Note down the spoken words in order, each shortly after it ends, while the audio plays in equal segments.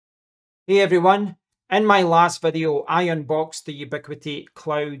Hey everyone, in my last video I unboxed the Ubiquiti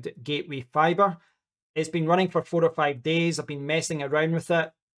Cloud Gateway Fiber. It's been running for 4 or 5 days. I've been messing around with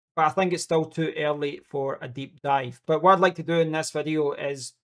it, but I think it's still too early for a deep dive. But what I'd like to do in this video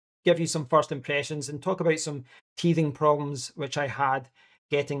is give you some first impressions and talk about some teething problems which I had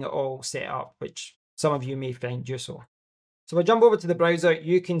getting it all set up, which some of you may find useful. So if I jump over to the browser,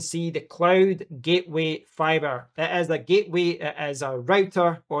 you can see the Cloud Gateway Fiber. It is a gateway, it is a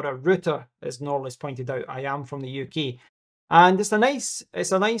router or a router, as Norlis pointed out. I am from the UK. And it's a nice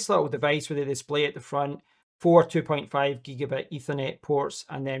little device with a display at the front, 4 2.5 gigabit Ethernet ports,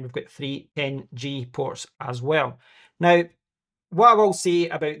 and then we've got 3 10G ports as well. Now, what I will say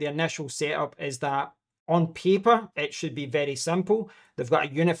about the initial setup is that on paper, it should be very simple. They've got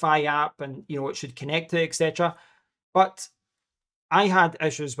a Unify app and it should connect to it, etc. But I had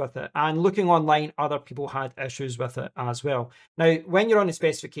issues with it, and looking online, other people had issues with it as well. Now, when you're on the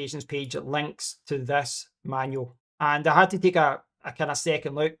specifications page, it links to this manual, and I had to take a kind of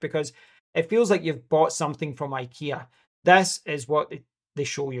second look because it feels like you've bought something from IKEA. This is what they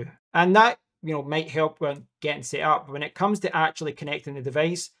show you, and that might help when getting set up. When it comes to actually connecting the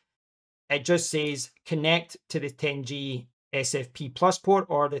device, it just says connect to the 10G SFP plus port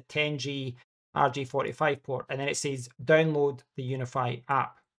or the 10G RJ45 port, and then it says download the Unify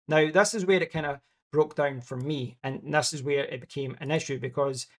app. Now, this is where it kind of broke down for me, and this is where it became an issue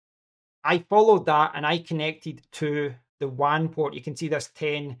because I followed that and I connected to the WAN port. You can see this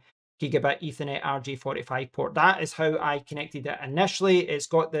 10 gigabit Ethernet RJ45 port. That is how I connected it initially. It's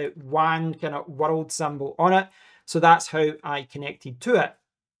got the WAN kind of world symbol on it, so that's how I connected to it.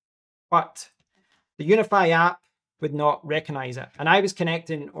 But the Unify app would not recognize it. And I was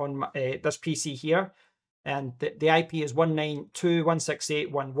connecting on this PC here, and the IP is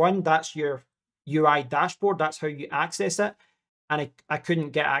 192.168.1.1. That's your UI dashboard. That's how you access it. And I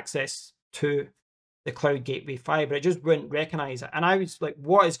couldn't get access to the Cloud Gateway Fiber. It just wouldn't recognize it. And I was like,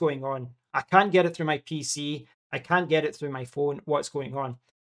 what is going on? I can't get it through my PC. I can't get it through my phone. What's going on?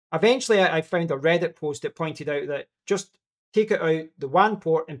 Eventually, I found a Reddit post that pointed out that just take it out the WAN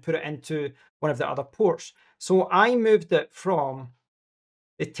port and put it into one of the other ports. So I moved it from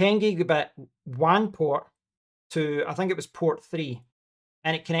the 10 gigabit WAN port to, I think it was port 3,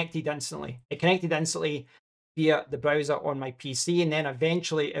 and it connected instantly. It connected instantly via the browser on my PC, and then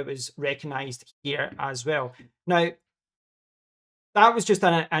eventually it was recognized here as well. Now, that was just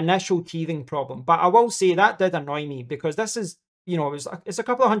an initial teething problem, but I will say that did annoy me because this is, it's a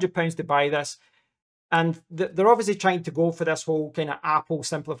couple of £100 to buy this. And they're obviously trying to go for this whole kind of Apple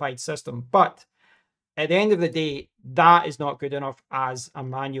simplified system. But at the end of the day, that is not good enough as a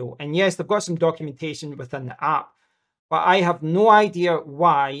manual. And yes, they've got some documentation within the app, but I have no idea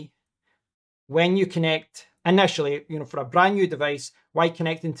why, when you connect initially, for a brand new device, why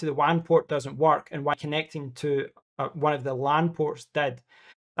connecting to the WAN port doesn't work and why connecting to one of the LAN ports did.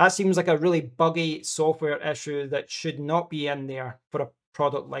 That seems like a really buggy software issue that should not be in there for a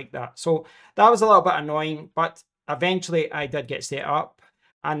product like that. So that was a little bit annoying, but eventually I did get set up,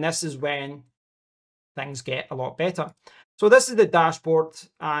 and this is when things get a lot better. So this is the dashboard,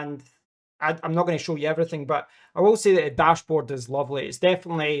 and I'm not going to show you everything, but I will say that the dashboard is lovely. It's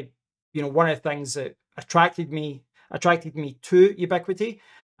definitely, one of the things that attracted me to Ubiquiti.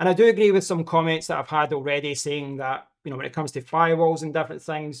 And I do agree with some comments that I've had already saying that, when it comes to firewalls and different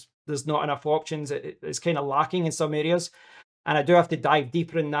things, there's not enough options. It's kind of lacking in some areas. And I do have to dive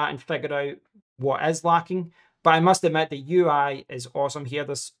deeper in that and figure out what is lacking. But I must admit the UI is awesome here.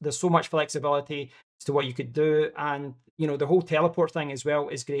 There's so much flexibility as to what you could do. And, the whole teleport thing as well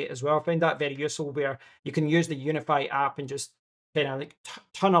is great as well. I find that very useful where you can use the Unify app and just kind of like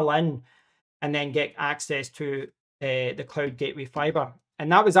tunnel in and then get access to the Cloud Gateway Fiber.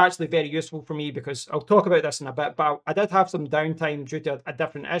 And that was actually very useful for me because I'll talk about this in a bit, but I did have some downtime due to a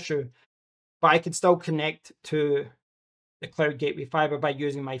different issue. But I could still connect to the Cloud Gateway Fiber by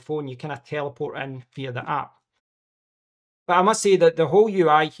using my phone. You kind of teleport in via the app. But I must say that the whole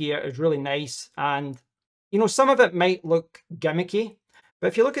UI here is really nice. And, some of it might look gimmicky. But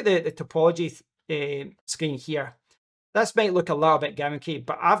if you look at the topology screen here, this might look a little bit gimmicky.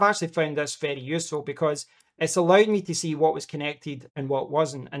 But I've actually found this very useful because it's allowed me to see what was connected and what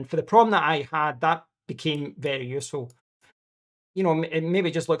wasn't. And for the problem that I had, that became very useful. It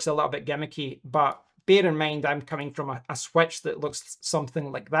maybe just looks a little bit gimmicky, but bear in mind, I'm coming from a switch that looks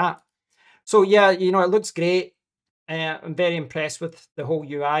something like that. So yeah, it looks great. I'm very impressed with the whole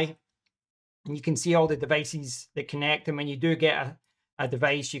UI. And you can see all the devices that connect. And when you do get a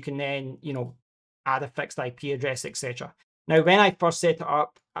device, you can then, add a fixed IP address, etc. Now, when I first set it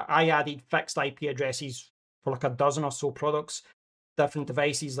up, I added fixed IP addresses for like a dozen or so products. different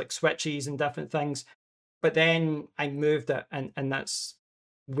devices like switches and different things. But then I moved it, and that's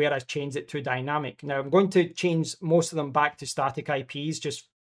where I changed it to dynamic. Now I'm going to change most of them back to static IPs, just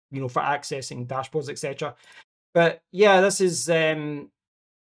for accessing dashboards, etc. But yeah, this is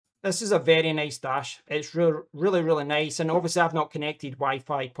a very nice dash. It's really, really, really nice. And obviously I've not connected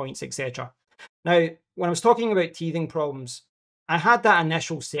Wi-Fi points, etc. Now, when I was talking about teething problems, I had that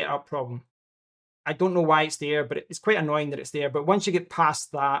initial setup problem. I don't know why it's there, but it's quite annoying that it's there. But once you get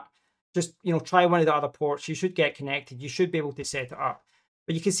past that, just try one of the other ports. You should get connected. You should be able to set it up.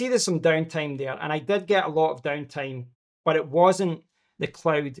 But you can see there's some downtime there. And I did get a lot of downtime, but it wasn't the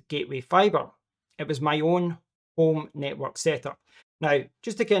Cloud Gateway Fiber. It was my own home network setup. Now,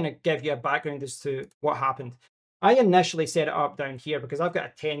 just to kind of give you a background as to what happened, I initially set it up down here because I've got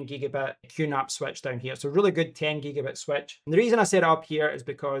a 10 gigabit QNAP switch down here. It's a really good 10 gigabit switch. And the reason I set it up here is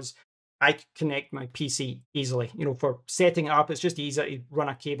because I can connect my PC easily. For setting it up, it's just easier to run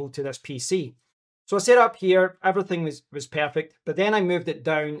a cable to this PC. So I set up here, everything was perfect, but then I moved it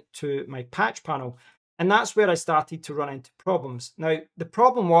down to my patch panel, and that's where I started to run into problems. Now, the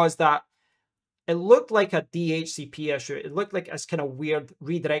problem was that it looked like a DHCP issue. It looked like this kind of weird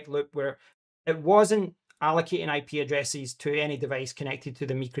redirect loop where it wasn't allocating IP addresses to any device connected to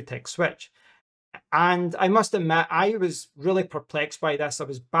the MikroTik switch. And I must admit, I was really perplexed by this. I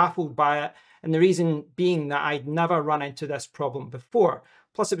was baffled by it. And the reason being that I'd never run into this problem before.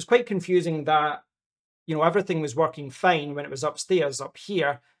 Plus, it was quite confusing that, everything was working fine when it was upstairs up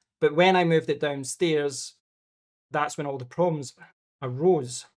here. But when I moved it downstairs, that's when all the problems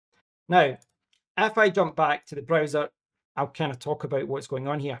arose. Now, if I jump back to the browser, I'll kind of talk about what's going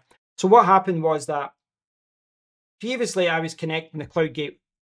on here. So what happened was that previously I was connecting the Cloud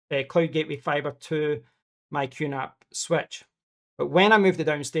Gateway Fiber to my QNAP switch. But when I moved it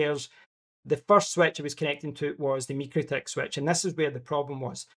downstairs, the first switch I was connecting to was the MikroTik switch. And this is where the problem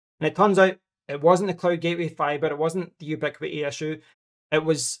was. And it turns out it wasn't the Cloud Gateway Fiber. It wasn't the Ubiquiti issue. It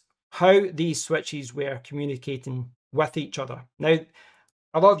was how these switches were communicating with each other. Now,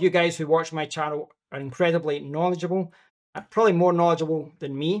 a lot of you guys who watch my channel are incredibly knowledgeable, probably more knowledgeable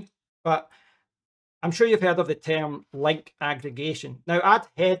than me, but I'm sure you've heard of the term link aggregation. Now, I'd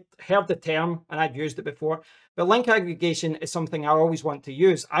heard the term and I'd used it before, but link aggregation is something I always want to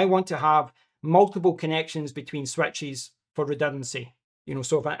use. I want to have multiple connections between switches for redundancy.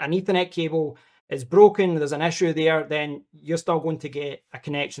 So if an Ethernet cable is broken, there's an issue there, then you're still going to get a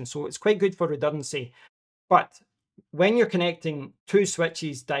connection. So it's quite good for redundancy. But when you're connecting two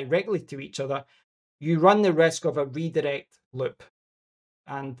switches directly to each other, you run the risk of a redirect loop.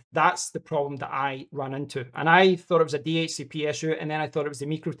 And that's the problem that I run into. And I thought it was a DHCP issue, and then I thought it was the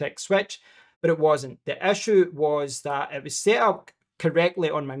MikroTik switch, but it wasn't. The issue was that it was set up correctly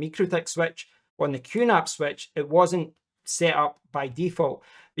on my MikroTik switch. On the QNAP switch, it wasn't set up by default.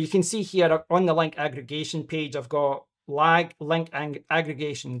 But you can see here on the link aggregation page, I've got link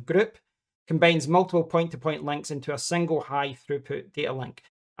aggregation group, combines multiple point-to-point links into a single high throughput data link.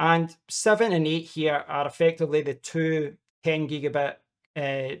 And 7 and 8 here are effectively the two 10 gigabit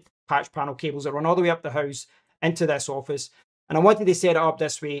patch panel cables that run all the way up the house into this office. And I wanted to set it up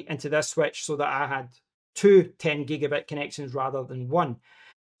this way into this switch so that I had two 10 gigabit connections rather than one.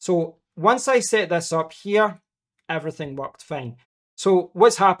 So once I set this up here, everything worked fine. So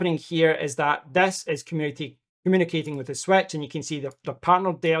what's happening here is that this is communicating with the switch, and you can see the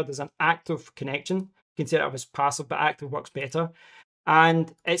partner there. There's an active connection. You can set it up as passive, but active works better.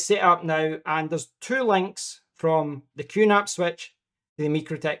 And it's set up now, and there's two links from the QNAP switch to the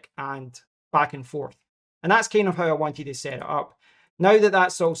MikroTik and back and forth. And that's kind of how I wanted to set it up. Now that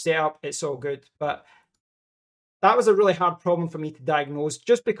that's all set up, it's all good. But that was a really hard problem for me to diagnose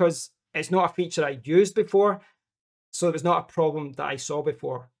just because it's not a feature I'd used before. So it was not a problem that I saw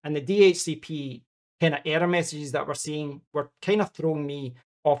before. And the DHCP kind of error messages that we're seeing were kind of throwing me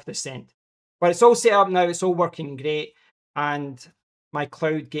off the scent. But it's all set up now. It's all working great. And my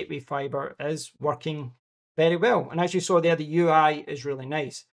Cloud Gateway Fiber is working very well. And as you saw there, the UI is really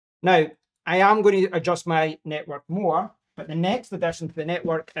nice. Now, I am going to adjust my network more, but the next addition to the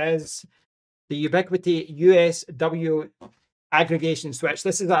network is the Ubiquiti USW Aggregation switch.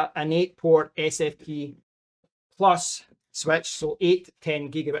 This is an 8-port SFP plus switch, so 8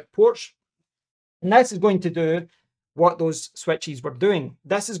 10 gigabit ports. And this is going to do what those switches were doing.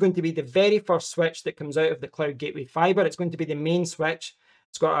 This is going to be the very first switch that comes out of the Cloud Gateway Fiber. It's going to be the main switch.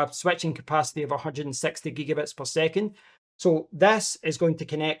 It's got a switching capacity of 160 gigabits per second. So this is going to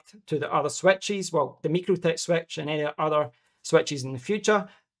connect to the other switches, well, the MikroTik switch and any other switches in the future,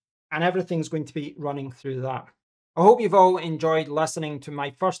 and everything's going to be running through that. I hope you've all enjoyed listening to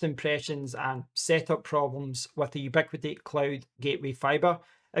my first impressions and setup problems with the Ubiquiti Cloud Gateway Fiber.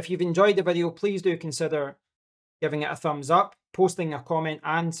 If you've enjoyed the video, please do consider giving it a thumbs up, posting a comment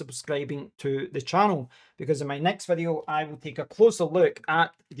and subscribing to the channel, because in my next video I will take a closer look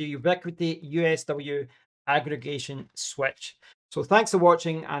at the Ubiquiti USW Aggregation switch. So thanks for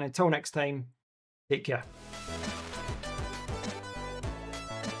watching, and until next time, take care.